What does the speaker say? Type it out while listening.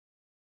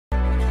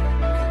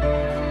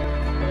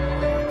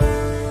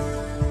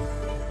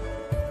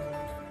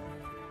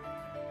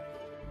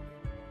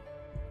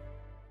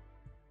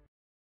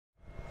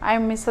I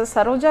am Mrs.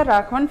 Saroja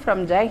Raghavan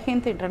from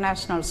Hind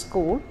International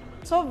School.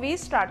 So we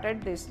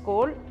started this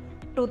school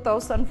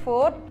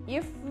 2004.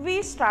 If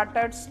we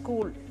started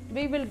school,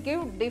 we will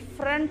give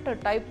different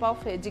type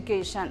of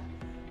education.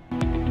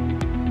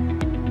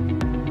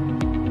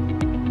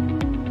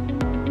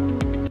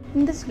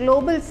 In this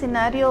global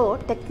scenario,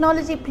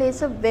 technology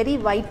plays a very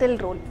vital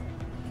role.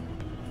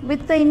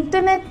 With the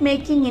internet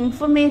making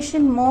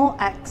information more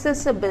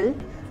accessible,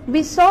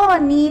 we saw a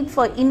need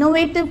for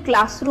innovative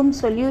classroom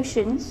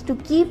solutions to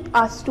keep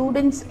our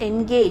students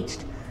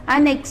engaged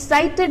and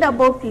excited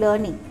about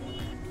learning.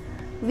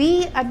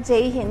 We at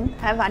Hind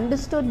have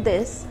understood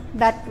this,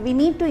 that we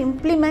need to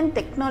implement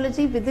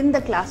technology within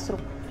the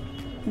classroom.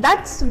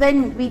 That's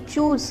when we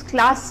choose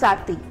Class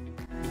Saathi.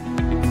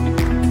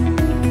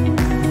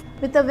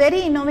 With a very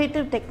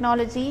innovative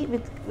technology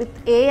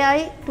with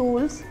AI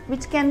tools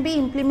which can be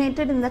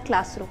implemented in the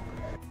classroom.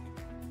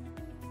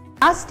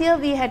 Last year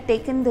we had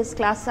taken this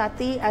Class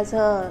Saathi as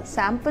a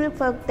sample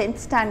for 10th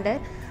standard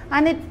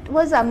and it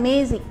was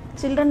amazing.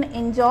 Children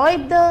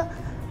enjoyed the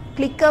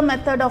clicker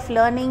method of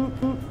learning,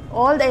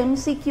 all the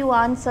MCQ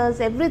answers,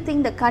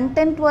 everything. The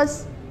content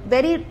was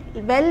very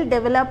well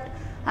developed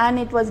and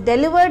it was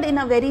delivered in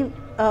a very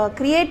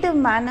creative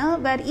manner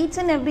where each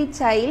and every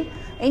child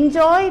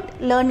enjoyed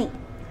learning.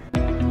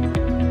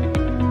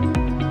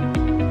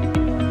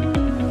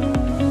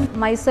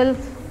 Myself,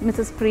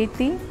 Mrs.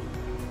 Preeti,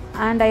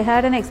 and I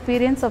had an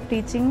experience of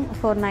teaching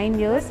for 9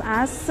 years.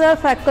 As a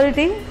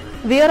faculty,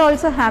 we are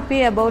also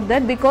happy about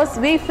that because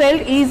we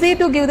felt easy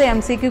to give the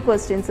MCQ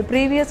questions.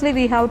 Previously,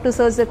 we have to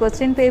search the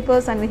question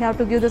papers and we have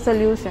to give the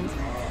solutions.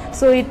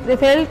 So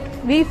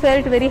we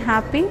felt very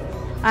happy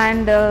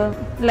and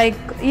like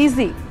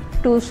easy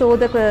to show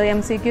the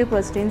MCQ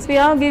questions. We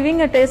are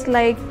giving a test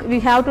like we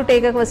have to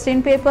take a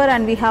question paper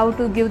and we have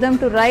to give them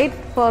to write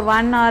for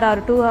 1 hour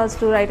or 2 hours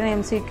to write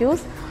an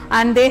MCQs.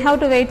 And they have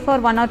to wait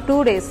for 1 or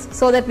 2 days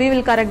so that we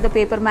will correct the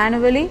paper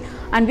manually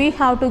and we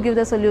have to give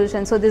the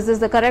solution. So this is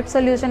the correct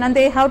solution and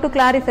they have to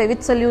clarify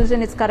which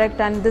solution is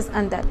correct and this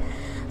and that.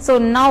 So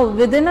now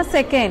within a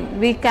second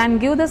we can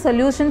give the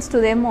solutions to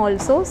them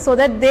also so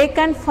that they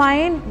can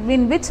find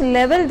in which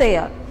level they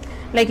are.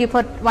 Like if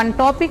for one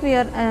topic we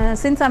are,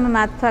 since I am a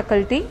math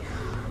faculty,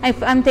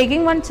 if I am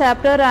taking one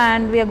chapter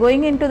and we are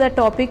going into the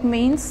topic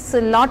means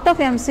a lot of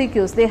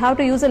MCQs, they have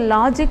to use a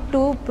logic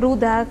to prove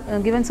the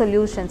given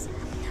solutions.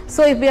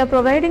 So if we are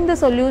providing the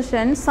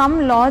solution,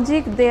 some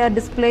logic they are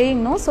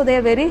displaying, no? So they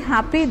are very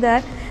happy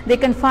that they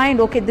can find,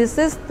 okay, this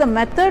is the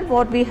method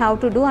what we have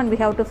to do and we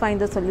have to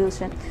find the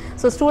solution.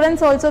 So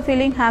students also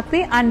feeling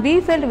happy and we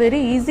felt very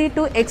easy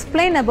to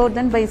explain about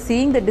them by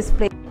seeing the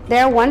display.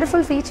 There are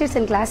wonderful features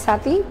in Class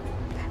Saathi,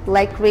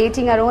 like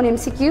creating our own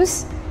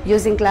MCQs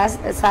using Class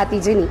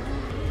Saathi Genie.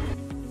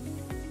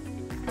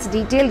 It's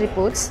detailed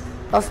reports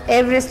of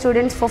every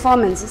student's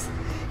performances,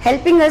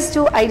 helping us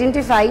to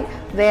identify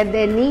where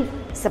they need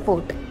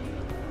support.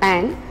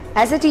 And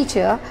as a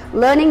teacher,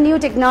 learning new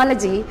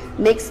technology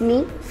makes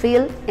me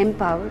feel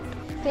empowered.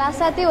 Class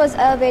Saathi was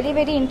a very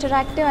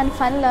interactive and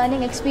fun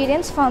learning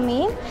experience for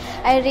me.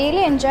 I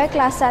really enjoyed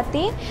Class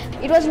Saathi.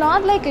 It was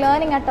not like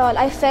learning at all.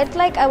 I felt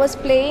like I was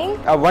playing.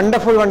 A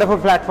wonderful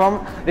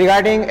platform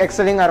regarding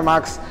excelling our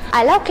marks.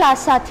 I love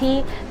Class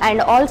Saathi and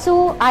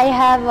also I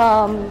have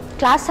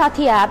Class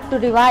Saathi app to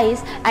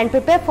revise and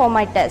prepare for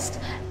my test.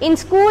 In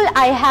school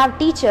I have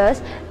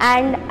teachers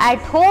and at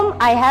home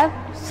I have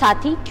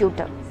Saathi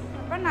tutor.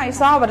 When I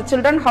saw our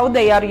children how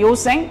they are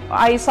using,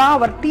 I saw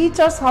our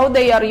teachers how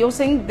they are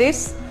using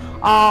this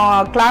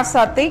Class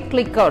Saathi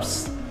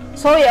clickers.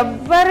 So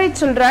every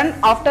children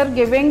after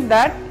giving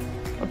that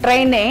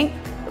training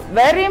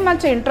very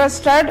much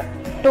interested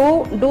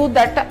to do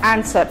that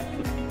answer.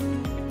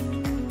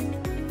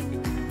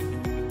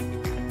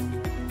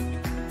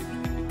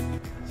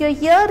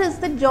 Here is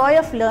the joy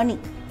of learning.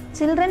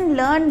 Children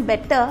learn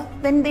better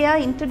when they are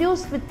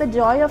introduced with the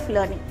joy of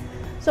learning.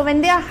 So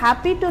when they are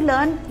happy to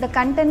learn, the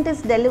content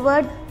is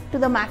delivered to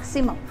the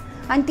maximum.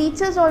 And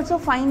teachers also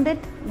find it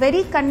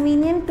very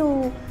convenient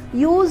to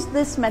use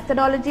this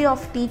methodology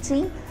of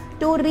teaching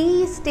to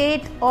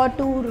restate or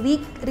to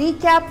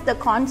recap the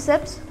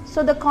concepts.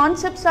 So the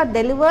concepts are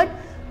delivered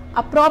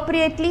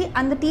appropriately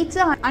and the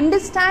teacher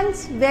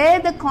understands where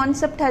the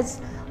concept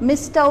has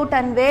missed out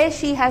and where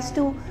she has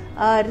to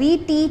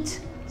reteach.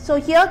 So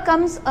here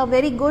comes a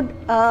very good,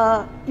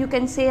 you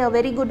can say a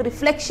very good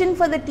reflection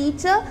for the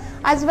teacher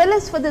as well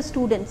as for the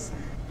students.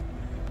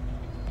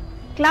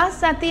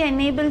 Class Saathi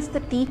enables the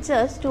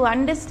teachers to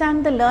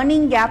understand the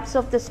learning gaps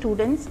of the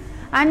students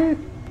and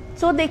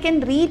so they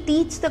can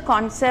reteach the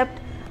concept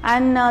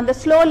and the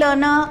slow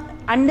learner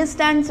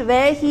understands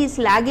where he is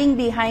lagging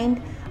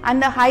behind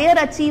and the higher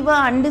achiever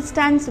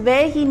understands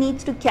where he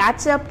needs to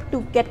catch up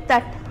to get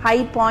that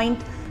high point.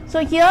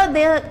 So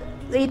here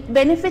it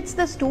benefits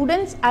the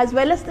students as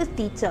well as the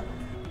teacher.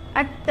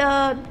 At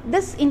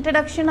this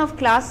introduction of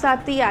Class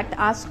Saathi at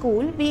our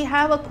school, we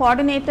have a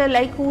coordinator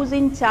who is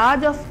in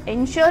charge of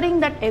ensuring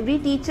that every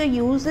teacher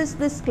uses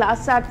this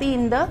Class Saathi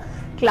in the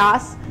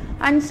class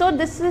And so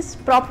this is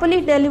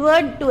properly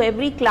delivered to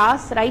every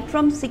class right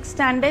from 6th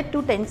standard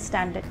to 10th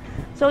standard.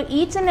 So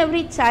each and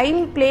every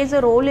child plays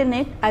a role in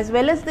it as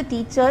well as the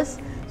teachers.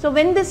 So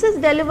when this is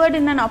delivered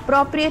in an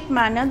appropriate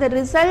manner, the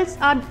results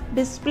are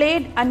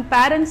displayed and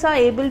parents are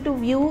able to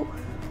view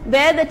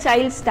where the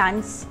child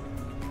stands.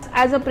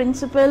 As a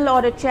principal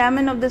or a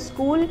chairman of the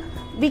school,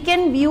 we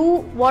can view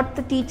what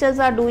the teachers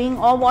are doing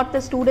or what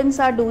the students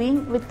are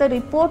doing with the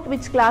report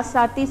which Class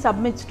Saathi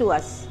submits to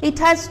us. It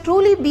has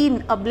truly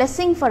been a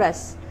blessing for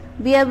us.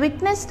 We have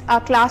witnessed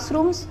our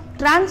classrooms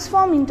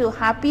transform into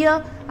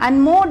happier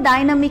and more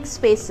dynamic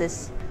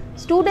spaces.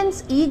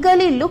 Students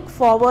eagerly look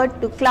forward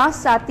to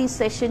Class Saathi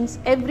sessions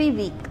every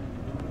week.